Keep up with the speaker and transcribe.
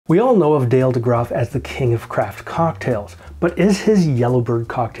We all know of Dale Degreoff as the king of craft cocktails, but is his Yellowbird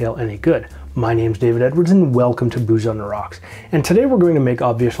cocktail any good? My name's David Edwards and welcome to Booze on the Rocks. And today we're going to make,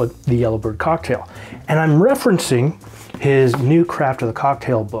 obviously, the Yellowbird cocktail. And I'm referencing his new Craft of the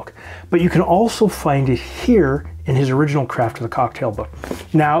Cocktail book, but you can also find it here in his original Craft of the Cocktail book.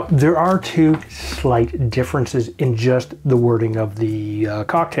 Now, there are two slight differences in just the wording of the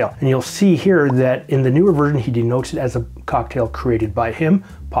cocktail. And you'll see here that in the newer version, he denotes it as a cocktail created by him,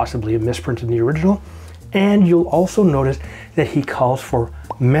 possibly a misprint in the original. And you'll also notice that he calls for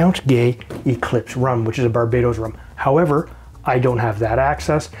Mount Gay Eclipse Rum, which is a Barbados rum. However, I don't have that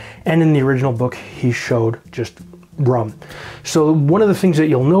access. And in the original book, he showed just rum. So one of the things that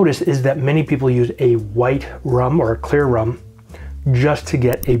you'll notice is that many people use a white rum or a clear rum just to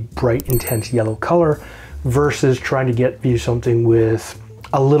get a bright, intense yellow color versus trying to get you something with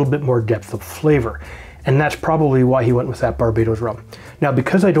a little bit more depth of flavor. And that's probably why he went with that Barbados rum. Now,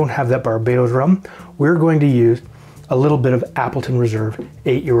 because I don't have that Barbados rum, we're going to use a little bit of Appleton Reserve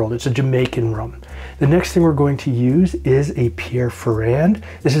 8-year-old. It's a Jamaican rum. The next thing we're going to use is a Pierre Ferrand.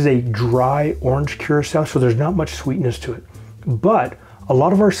 This is a dry orange curacao, so there's not much sweetness to it. But a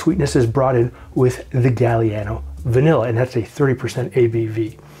lot of our sweetness is brought in with the Galliano Vanilla, and that's a 30%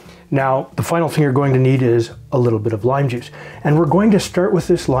 ABV. Now, the final thing you're going to need is a little bit of lime juice. And we're going to start with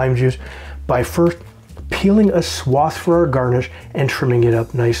this lime juice by first peeling a swath for our garnish and trimming it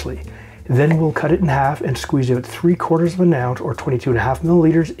up nicely. Then we'll cut it in half and squeeze out 3/4 of an ounce or 22.5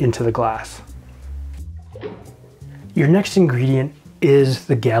 milliliters into the glass. Your next ingredient is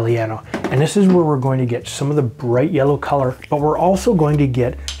the Galiano, and this is where we're going to get some of the bright yellow color, but we're also going to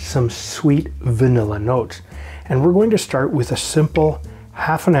get some sweet vanilla notes. And we're going to start with a simple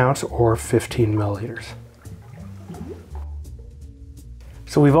 1/2 ounce or 15 milliliters.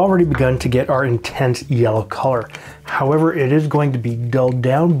 So we've already begun to get our intense yellow color. However, it is going to be dulled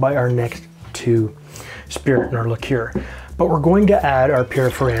down by our next two spirit and our liqueur. But we're going to add our Pierre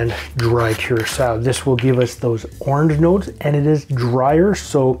Ferrand dry curacao. This will give us those orange notes, and it is drier,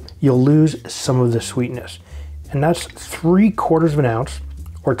 so you'll lose some of the sweetness. And that's 3/4 of an ounce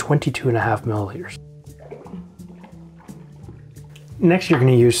or 22.5 milliliters. Next, you're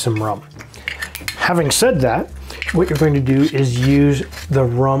going to use some rum. Having said that, what you're going to do is use the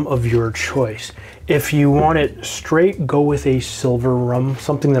rum of your choice. If you want it straight, go with a silver rum,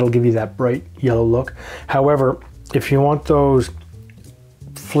 something that'll give you that bright yellow look. However, if you want those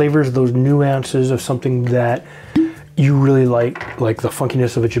flavors, those nuances of something that you really like the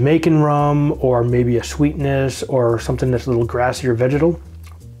funkiness of a Jamaican rum, or maybe a sweetness, or something that's a little grassy or vegetal,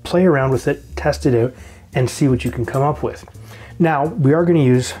 play around with it, test it out, and see what you can come up with. Now, we are going to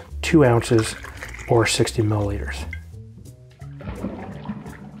use 2 ounces or 60 milliliters.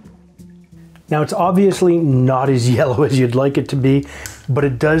 Now, it's obviously not as yellow as you'd like it to be, but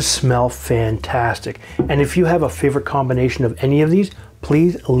it does smell fantastic. And if you have a favorite combination of any of these,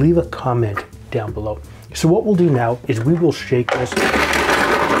 please leave a comment down below. So what we'll do now is we will shake this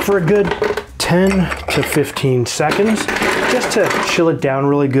for a good 10 to 15 seconds, just to chill it down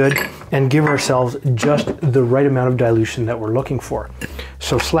really good and give ourselves just the right amount of dilution that we're looking for.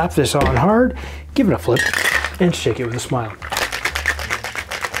 So slap this on hard, give it a flip, and shake it with a smile.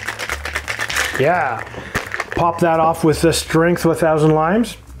 Yeah, pop that off with the strength of 1,000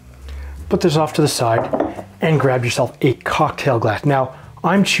 limes. Put this off to the side and grab yourself a cocktail glass. Now,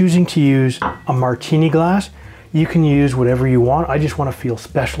 I'm choosing to use a martini glass. You can use whatever you want. I just want to feel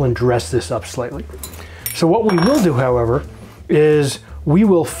special and dress this up slightly. So what we will do, however, is we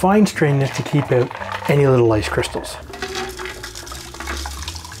will fine strain this to keep out any little ice crystals.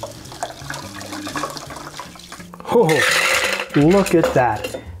 Oh, look at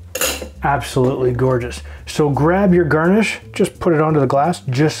that. Absolutely gorgeous. So grab your garnish, just put it onto the glass,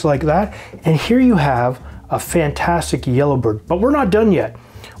 just like that. And here you have a fantastic Yellowbird, but we're not done yet.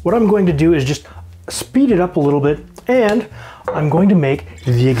 What I'm going to do is just speed it up a little bit, and I'm going to make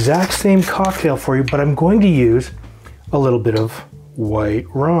the exact same cocktail for you, but I'm going to use a little bit of white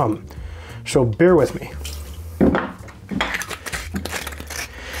rum. So bear with me.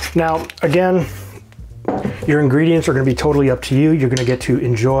 Now, again, your ingredients are going to be totally up to you. You're going to get to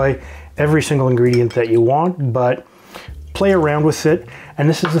enjoy every single ingredient that you want, but play around with it. And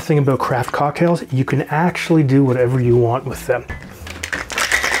this is the thing about craft cocktails. You can actually do whatever you want with them.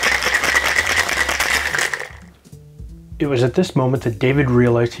 It was at this moment that David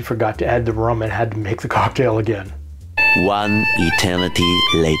realized he forgot to add the rum and had to make the cocktail again. One eternity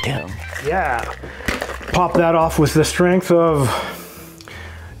later. Yeah, pop that off with the strength of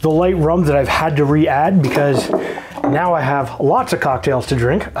the light rum that I've had to re-add because now I have lots of cocktails to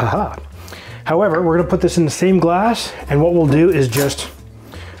drink. Aha. However, we're gonna put this in the same glass, and what we'll do is just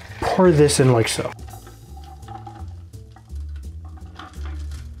pour this in like so.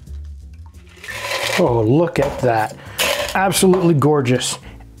 Oh, look at that. Absolutely gorgeous.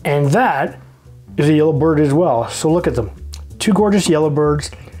 And that is a yellow bird as well. So look at them. Two gorgeous yellow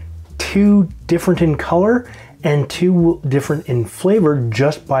birds, two different in color and two different in flavor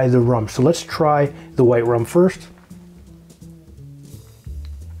just by the rum. So let's try the white rum first.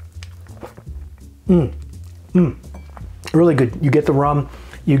 Really good. You get the rum,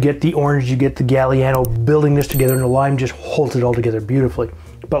 you get the orange, you get the Galliano building this together, and the lime just holds it all together beautifully.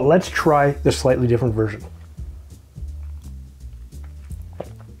 But let's try the slightly different version.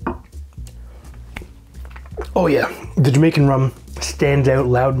 Oh yeah, the Jamaican rum stands out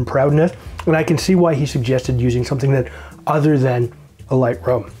loud and proud in this, and I can see why he suggested using something that other than a light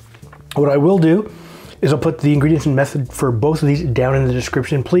rum. What I will do is I'll put the ingredients and method for both of these down in the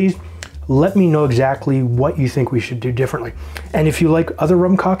description. Please let me know exactly what you think we should do differently. And if you like other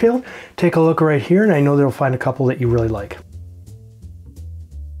rum cocktails, take a look right here, and I know they'll find a couple that you really like.